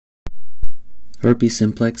Herpes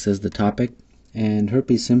simplex as the topic, and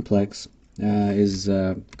herpes simplex is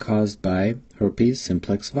caused by herpes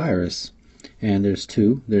simplex virus. And there's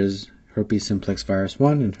two. There's herpes simplex virus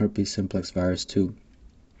 1 and herpes simplex virus 2.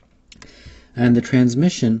 And the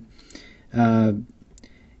transmission it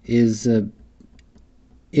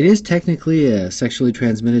is technically a sexually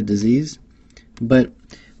transmitted disease, but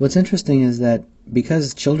what's interesting is that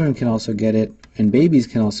because children can also get it and babies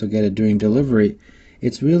can also get it during delivery,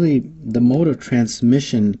 it's really the mode of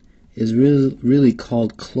transmission is really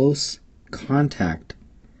called close contact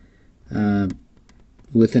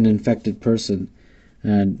with an infected person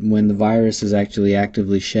when the virus is actually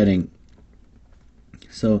actively shedding.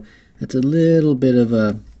 So it's a little bit of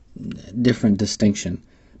a different distinction,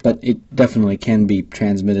 but it definitely can be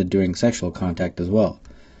transmitted during sexual contact as well.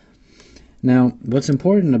 Now, what's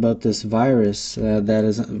important about this virus that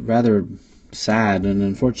is rather sad and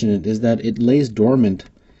unfortunate is that it lays dormant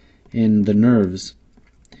in the nerves,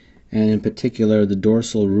 and in particular the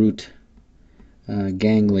dorsal root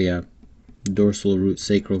ganglia, dorsal root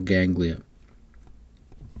sacral ganglia.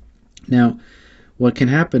 Now, what can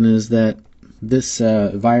happen is that this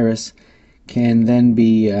virus can then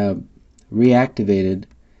be reactivated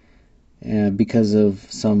because of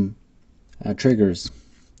some triggers.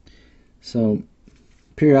 So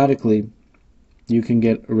periodically you can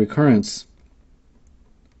get a recurrence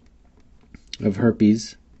of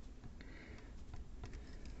herpes,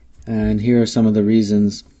 and here are some of the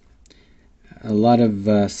reasons. A lot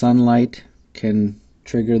of sunlight can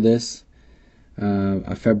trigger this,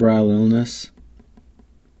 a febrile illness,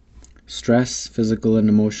 stress, physical and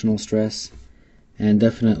emotional stress, and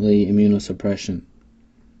definitely immunosuppression.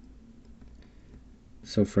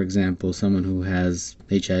 So for example, someone who has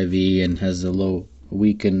HIV and has a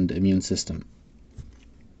weakened immune system.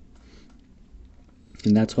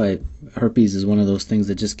 And that's why herpes is one of those things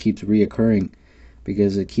that just keeps reoccurring,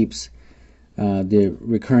 because it keeps the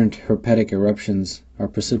recurrent herpetic eruptions are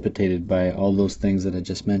precipitated by all those things that I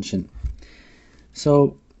just mentioned.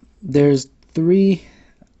 So there's three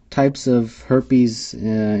types of herpes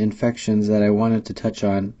infections that I wanted to touch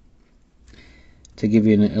on to give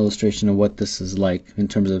you an illustration of what this is like in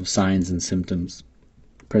terms of signs and symptoms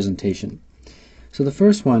presentation. So the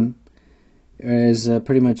first one is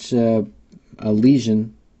pretty much a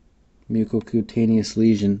lesion, mucocutaneous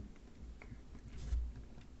lesion,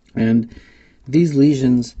 and these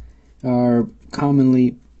lesions are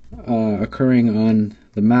commonly occurring on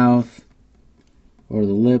the mouth or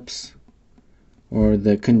the lips or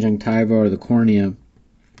the conjunctiva or the cornea.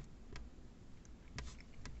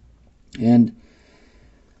 And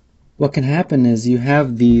what can happen is you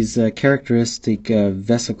have these characteristic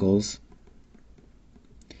vesicles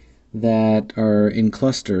that are in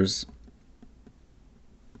clusters.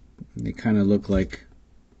 They kind of look like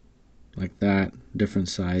that, different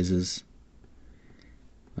sizes,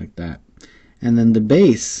 like that. And then the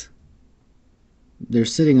base, they're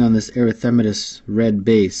sitting on this erythematous red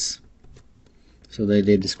base. So they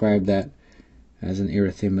describe that as an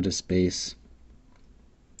erythematous base.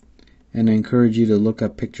 And I encourage you to look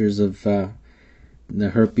up pictures of the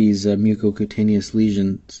herpes mucocutaneous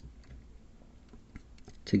lesions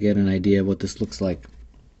to get an idea of what this looks like.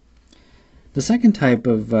 The second type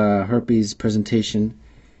of herpes presentation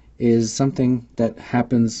is something that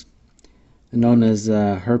happens known as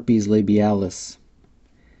herpes labialis.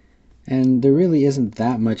 And there really isn't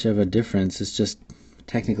that much of a difference. It's just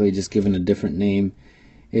technically just given a different name.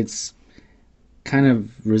 It's kind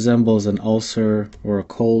of resembles an ulcer or a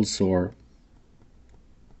cold sore,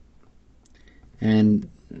 and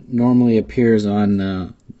normally appears on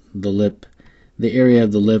the lip, the area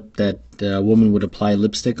of the lip that a woman would apply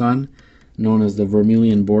lipstick on, known as the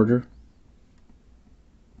vermilion border.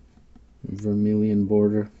 Vermilion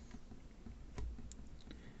border.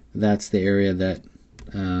 That's the area that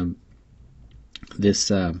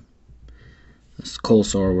this cold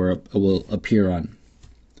sore will appear on.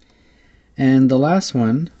 And the last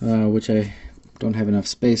one, which I don't have enough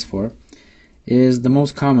space for, is the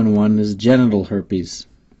most common one, is genital herpes.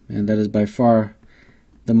 And that is by far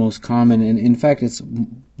the most common, and in fact it's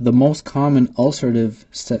the most common ulcerative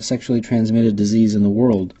sexually transmitted disease in the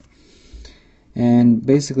world. And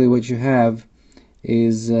basically what you have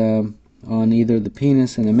is on either the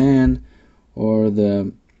penis in a man or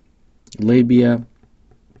the labia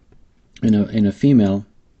in a female,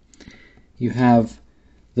 you have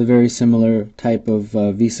the very similar type of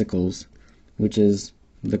vesicles, which is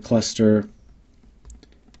the cluster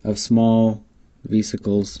of small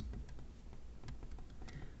vesicles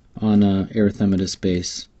on a erythematous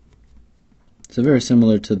base. So very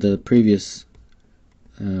similar to the previous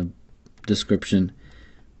description,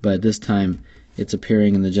 but this time it's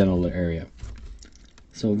appearing in the genital area.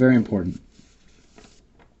 So very important.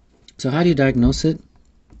 So how do you diagnose it?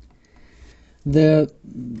 The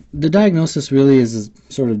diagnosis really is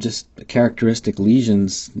sort of just characteristic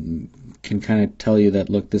lesions can kind of tell you that,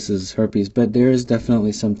 look, this is herpes, but there is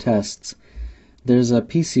definitely some tests. There's a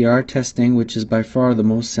PCR testing, which is by far the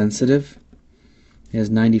most sensitive. It has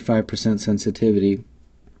 95% sensitivity.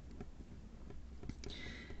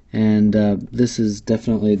 And this is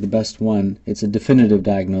definitely the best one. It's a definitive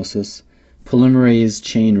diagnosis. Polymerase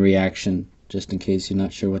chain reaction, just in case you're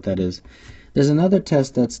not sure what that is. There's another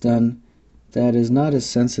test that's done that is not as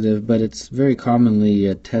sensitive, but it's very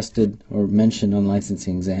commonly tested or mentioned on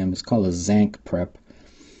licensing exam. It's called a Zank prep,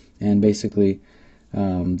 and basically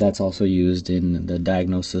that's also used in the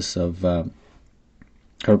diagnosis of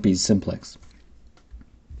herpes simplex.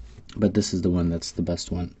 But this is the one that's the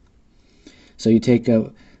best one. So you take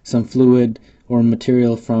some fluid or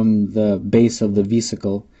material from the base of the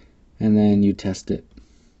vesicle, and then you test it.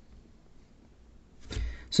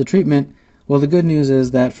 So treatment. Well, the good news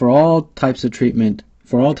is that for all types of treatment,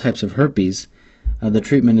 for all types of herpes, the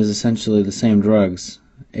treatment is essentially the same drugs.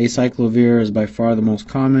 Acyclovir is by far the most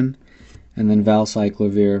common, and then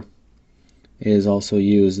valcyclovir is also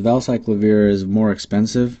used. Valcyclovir is more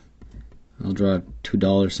expensive. I'll draw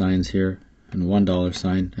 $2 signs here and $1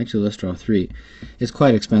 sign. Actually, let's draw 3. It's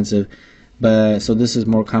quite expensive, but so this is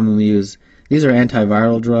more commonly used. These are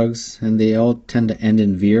antiviral drugs, and they all tend to end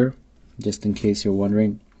in vir, just in case you're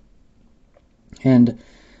wondering. And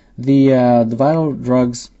the viral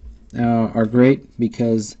drugs are great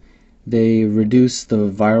because they reduce the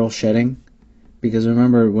viral shedding. Because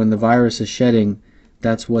remember, when the virus is shedding,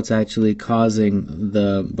 that's what's actually causing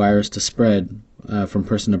the virus to spread from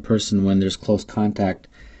person to person when there's close contact.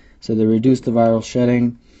 So they reduce the viral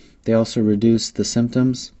shedding. They also reduce the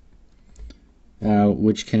symptoms,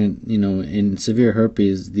 which can, in severe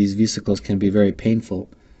herpes, these vesicles can be very painful.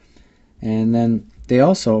 And then they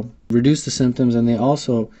also reduce the symptoms, and they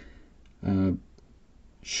also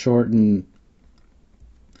shorten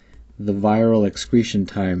the viral excretion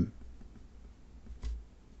time.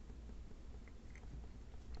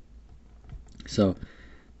 So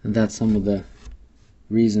that's some of the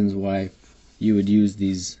reasons why you would use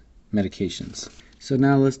these medications. So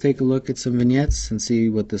now let's take a look at some vignettes and see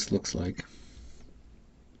what this looks like.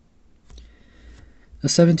 A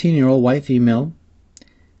 17-year-old white female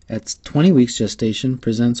at 20 weeks gestation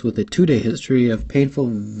presents with a 2-day history of painful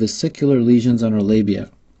vesicular lesions on her labia.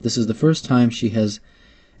 This is the first time she has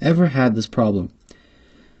ever had this problem.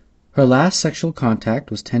 Her last sexual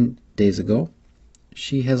contact was 10 days ago.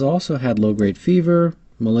 She has also had low-grade fever,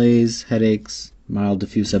 malaise, headaches, mild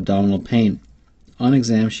diffuse abdominal pain. On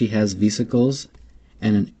exam, she has vesicles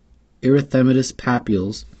and an erythematous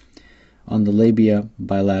papules on the labia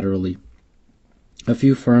bilaterally. A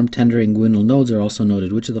few firm, tender inguinal nodes are also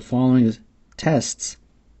noted. Which of the following tests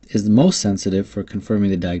is the most sensitive for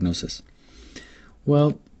confirming the diagnosis?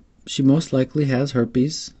 Well, she most likely has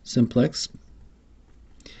herpes simplex.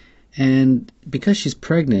 And because she's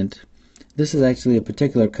pregnant, this is actually a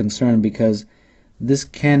particular concern because this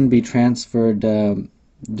can be transferred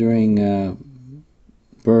during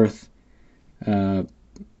birth,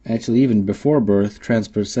 actually even before birth,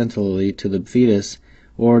 transplacentally to the fetus,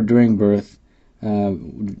 or during birth,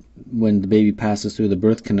 when the baby passes through the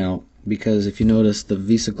birth canal, because if you notice, the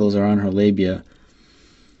vesicles are on her labia.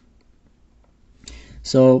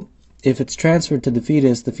 So if it's transferred to the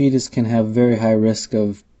fetus can have very high risk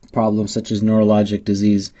of problems such as neurologic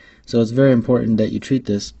disease. So it's very important that you treat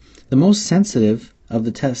this. The most sensitive of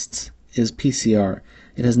the tests is PCR.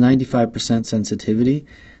 It has 95% sensitivity.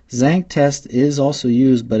 Zank test is also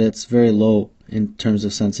used, but it's very low in terms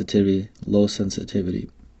of sensitivity, low sensitivity.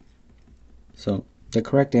 So the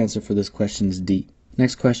correct answer for this question is D.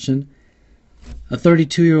 Next question. A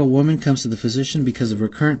 32-year-old woman comes to the physician because of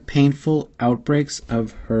recurrent painful outbreaks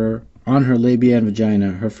on her labia and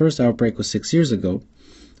vagina. Her first outbreak was 6 years ago.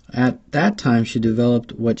 At that time, she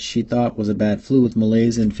developed what she thought was a bad flu with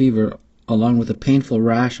malaise and fever, along with a painful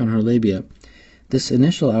rash on her labia. This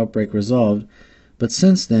initial outbreak resolved, but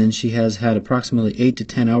since then she has had approximately 8 to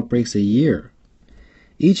 10 outbreaks a year.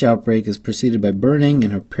 Each outbreak is preceded by burning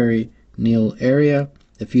in her perineal area.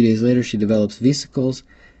 A few days later she develops vesicles,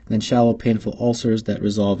 then shallow painful ulcers that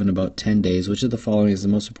resolve in about 10 days. Which of the following is the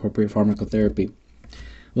most appropriate pharmacotherapy?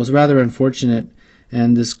 Well, it's rather unfortunate,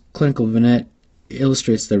 and this clinical vignette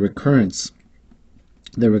illustrates the recurrent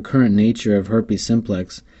nature of herpes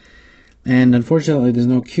simplex. And unfortunately there's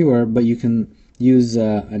no cure, but you can use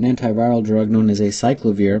an antiviral drug known as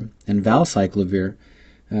acyclovir and valcyclovir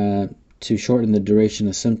to shorten the duration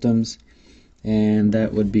of symptoms, and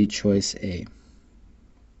that would be choice A.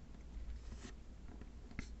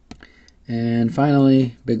 And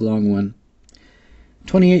finally, big long one.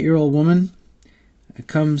 28-year-old woman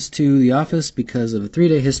comes to the office because of a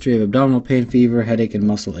 3-day history of abdominal pain, fever, headache, and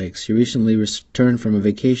muscle aches. She recently returned from a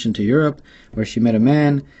vacation to Europe where she met a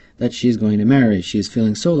man that she is going to marry. She is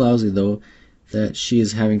feeling so lousy, though, that she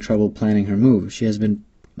is having trouble planning her move. She has been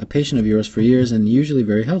a patient of yours for years and usually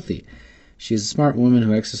very healthy. She is a smart woman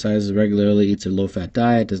who exercises regularly, eats a low-fat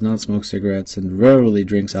diet, does not smoke cigarettes, and rarely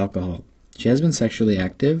drinks alcohol. She has been sexually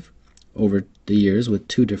active over the years with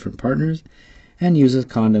 2 different partners and uses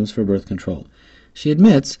condoms for birth control. She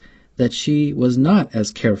admits that she was not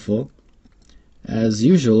as careful as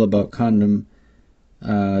usual about condom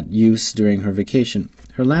use during her vacation.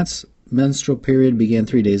 Her last menstrual period began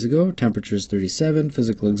 3 days ago. Temperature is 37.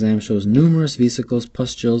 Physical exam shows numerous vesicles,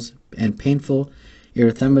 pustules, and painful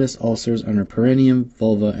erythematous ulcers on her perineum,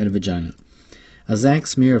 vulva, and vagina. A Zank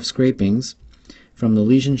smear of scrapings from the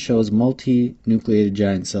lesion shows multinucleated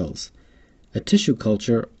giant cells. A tissue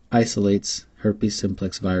culture isolates Herpes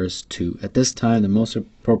Simplex virus 2. At this time, the most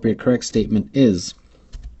appropriate correct statement is,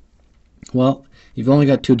 well, you've only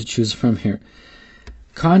got 2 to choose from here.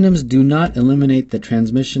 Condoms do not eliminate the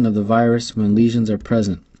transmission of the virus when lesions are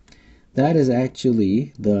present. That is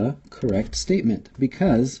actually the correct statement,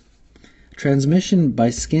 because transmission by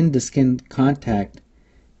skin-to-skin contact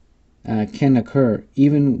can occur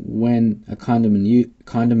even when a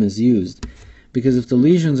condom is used, because if the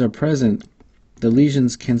lesions are present, the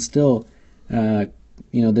lesions can still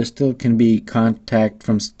there still can be contact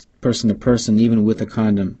from person to person, even with a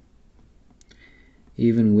condom.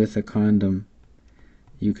 Even with a condom,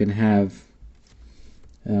 you can have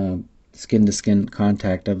skin-to-skin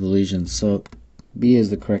contact of the lesions. So B is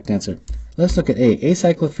the correct answer. Let's look at A.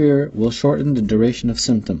 Acyclovir will shorten the duration of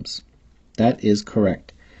symptoms. That is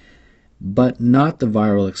correct, but not the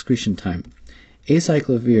viral excretion time.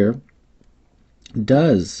 Acyclovir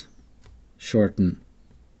does shorten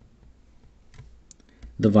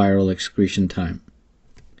the viral excretion time.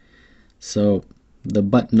 So the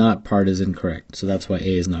but not part is incorrect. So that's why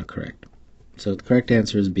A is not correct. So the correct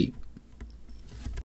answer is B.